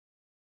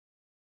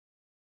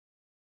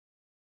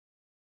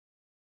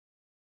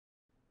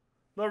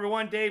Hello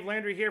everyone, Dave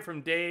Landry here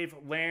from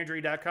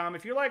DaveLandry.com.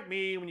 If you're like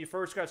me, when you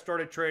first got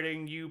started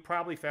trading, you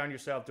probably found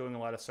yourself doing a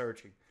lot of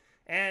searching.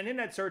 And in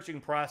that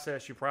searching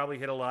process, you probably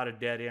hit a lot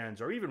of dead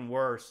ends, or even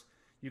worse,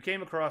 you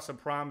came across some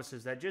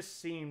promises that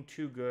just seemed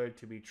too good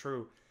to be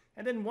true.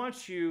 And then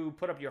once you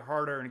put up your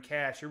hard-earned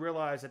cash, you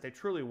realize that they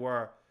truly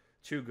were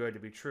too good to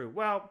be true.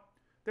 Well,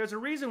 there's a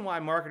reason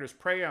why marketers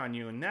prey on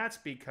you, and that's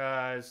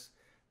because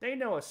they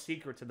know a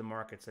secret to the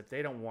markets that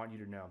they don't want you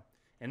to know.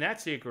 And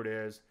that secret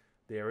is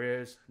there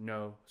is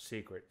no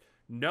secret.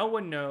 No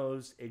one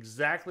knows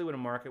exactly what a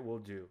market will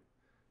do.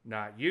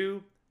 Not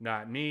you,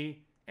 not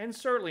me, and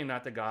certainly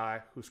not the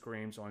guy who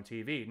screams on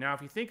TV. Now,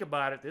 if you think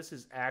about it, this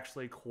is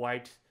actually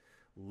quite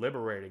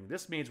liberating.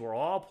 This means we're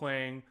all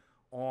playing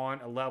on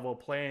a level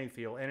playing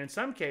field. And in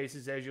some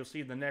cases, as you'll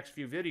see in the next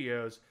few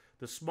videos,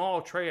 the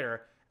small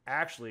trader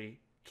actually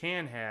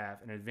can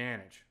have an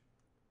advantage.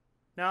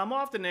 Now, I'm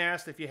often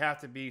asked if you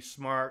have to be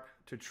smart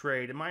to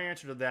trade, and my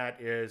answer to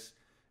that is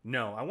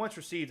no. I once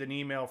received an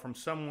email from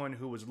someone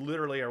who was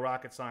literally a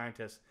rocket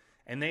scientist,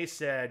 and they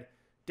said,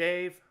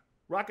 Dave,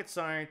 rocket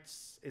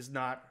science is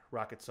not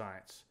rocket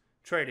science.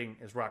 Trading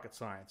is rocket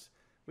science.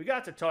 We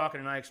got to talking,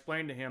 and I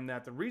explained to him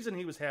that the reason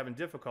he was having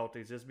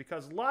difficulties is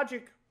because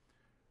logic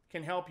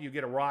can help you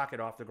get a rocket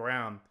off the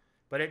ground,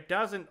 but it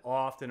doesn't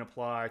often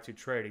apply to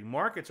trading.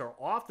 Markets are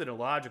often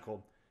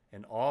illogical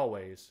and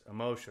always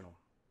emotional.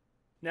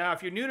 Now,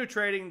 if you're new to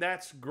trading,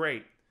 that's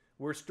great.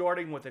 We're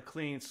starting with a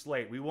clean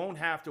slate. We won't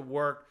have to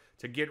work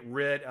to get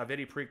rid of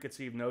any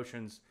preconceived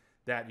notions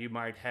that you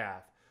might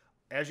have.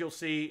 As you'll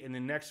see in the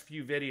next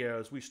few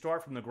videos, we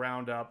start from the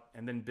ground up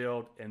and then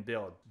build and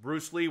build.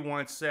 Bruce Lee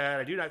once said,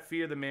 I do not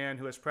fear the man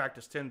who has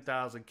practiced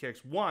 10,000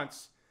 kicks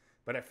once,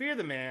 but I fear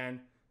the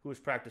man who has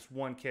practiced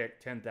one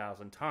kick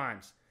 10,000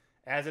 times.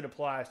 As it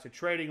applies to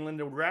trading,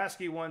 Linda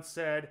Raschke once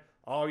said,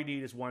 all you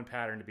need is one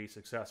pattern to be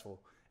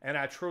successful. And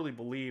I truly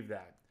believe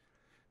that.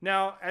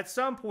 Now, at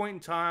some point in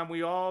time,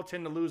 we all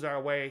tend to lose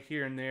our way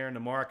here and there in the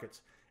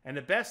markets. And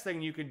the best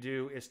thing you can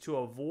do is to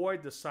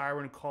avoid the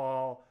siren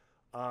call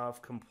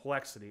of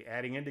complexity,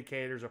 adding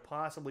indicators or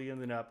possibly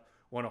ending up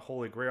on a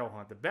holy grail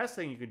hunt. The best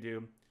thing you can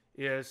do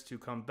is to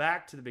come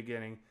back to the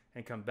beginning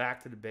and come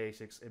back to the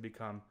basics and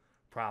become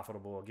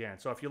profitable again.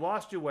 So if you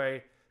lost your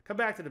way, come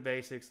back to the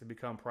basics and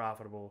become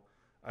profitable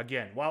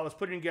again. While I was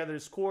putting together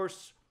this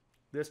course,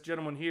 this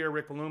gentleman here,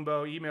 Rick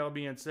Palumbo, emailed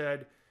me and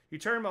said, you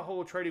turned my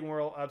whole trading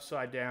world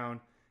upside down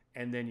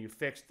and then you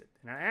fixed it.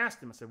 And I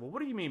asked him, I said, well, what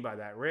do you mean by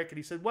that, Rick? And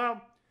he said,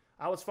 well,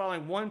 I was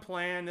following one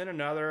plan, then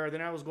another,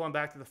 then I was going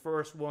back to the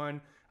first one.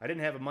 I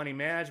didn't have a money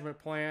management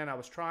plan. I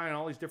was trying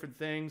all these different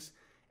things.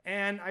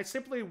 And I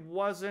simply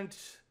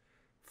wasn't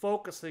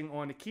focusing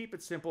on the keep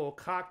it simple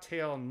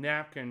cocktail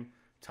napkin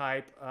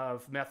type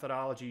of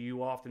methodology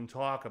you often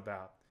talk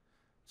about.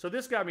 So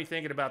this got me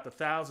thinking about the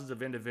thousands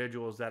of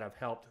individuals that I've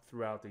helped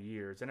throughout the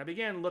years. And I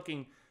began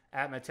looking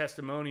at my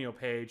testimonial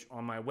page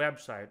on my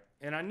website.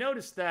 And I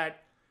noticed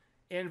that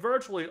in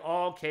virtually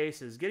all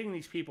cases, getting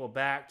these people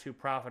back to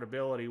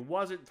profitability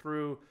wasn't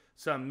through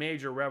some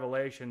major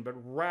revelation, but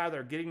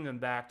rather getting them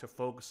back to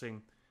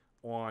focusing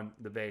on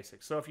the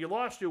basics. So if you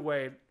lost your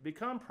way,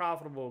 become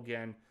profitable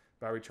again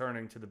by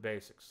returning to the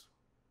basics.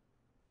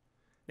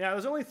 Now,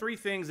 there's only three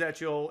things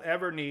that you'll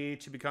ever need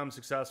to become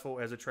successful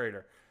as a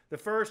trader. The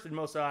first and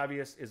most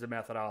obvious is a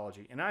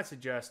methodology, and I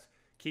suggest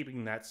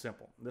keeping that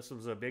simple. This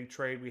was a big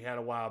trade we had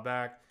a while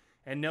back,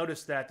 and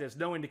notice that there's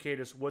no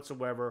indicators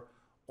whatsoever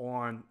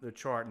on the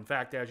chart. In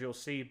fact, as you'll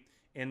see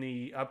in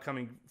the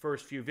upcoming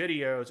first few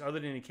videos, other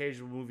than the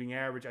occasional moving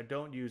average, I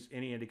don't use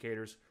any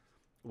indicators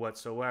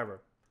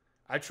whatsoever.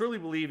 I truly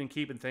believe in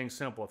keeping things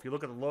simple. If you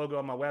look at the logo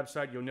on my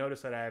website, you'll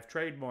notice that I have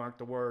trademarked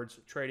the words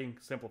Trading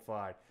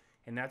Simplified,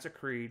 and that's a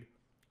creed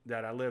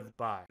that I live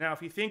by. Now,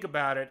 if you think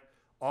about it,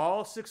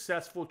 all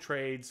successful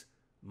trades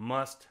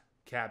must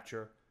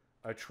capture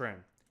a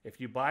trend. If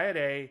you buy at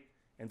A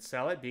and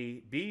sell at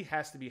B, B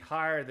has to be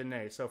higher than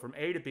A. So from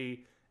A to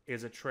B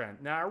is a trend.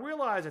 Now, I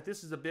realize that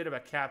this is a bit of a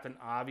Captain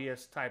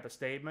Obvious type of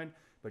statement,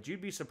 but you'd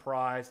be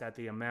surprised at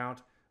the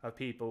amount of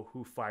people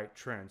who fight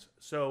trends.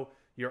 So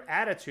your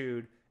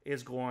attitude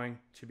is going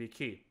to be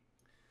key.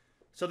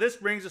 So this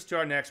brings us to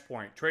our next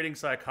point, trading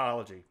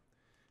psychology.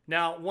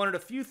 Now, one of the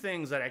few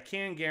things that I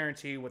can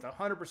guarantee with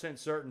 100%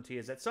 certainty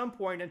is at some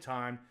point in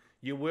time,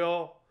 you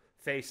will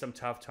face some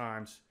tough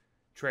times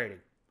trading.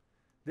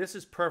 This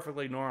is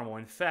perfectly normal.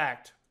 In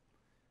fact,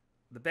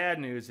 the bad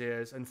news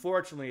is,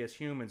 unfortunately, as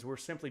humans, we're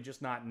simply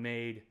just not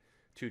made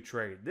to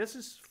trade. This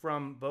is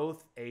from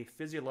both a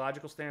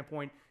physiological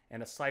standpoint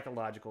and a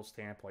psychological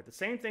standpoint. The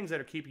same things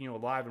that are keeping you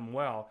alive and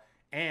well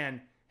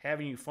and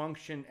having you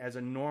function as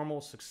a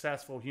normal,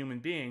 successful human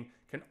being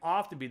can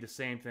often be the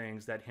same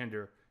things that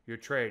hinder your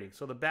trading.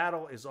 So the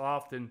battle is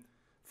often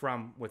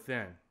from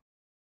within.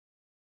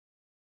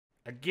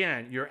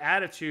 Again, your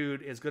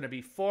attitude is going to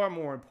be far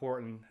more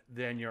important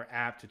than your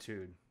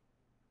aptitude.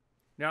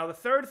 Now, the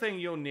third thing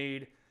you'll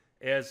need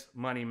is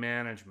money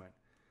management.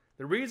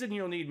 The reason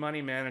you'll need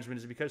money management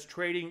is because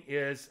trading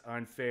is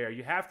unfair.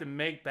 You have to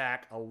make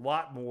back a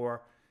lot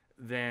more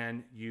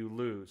than you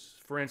lose.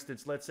 For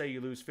instance, let's say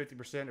you lose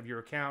 50% of your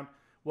account.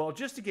 Well,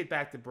 just to get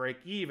back to break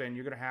even,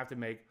 you're going to have to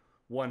make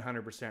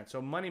 100%.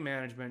 So money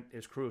management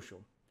is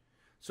crucial.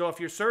 So if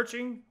you're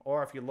searching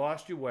or if you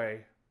lost your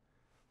way,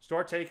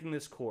 start taking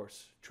this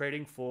course,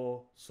 Trading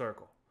Full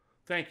Circle.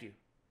 Thank you,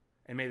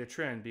 and may the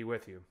trend be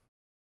with you.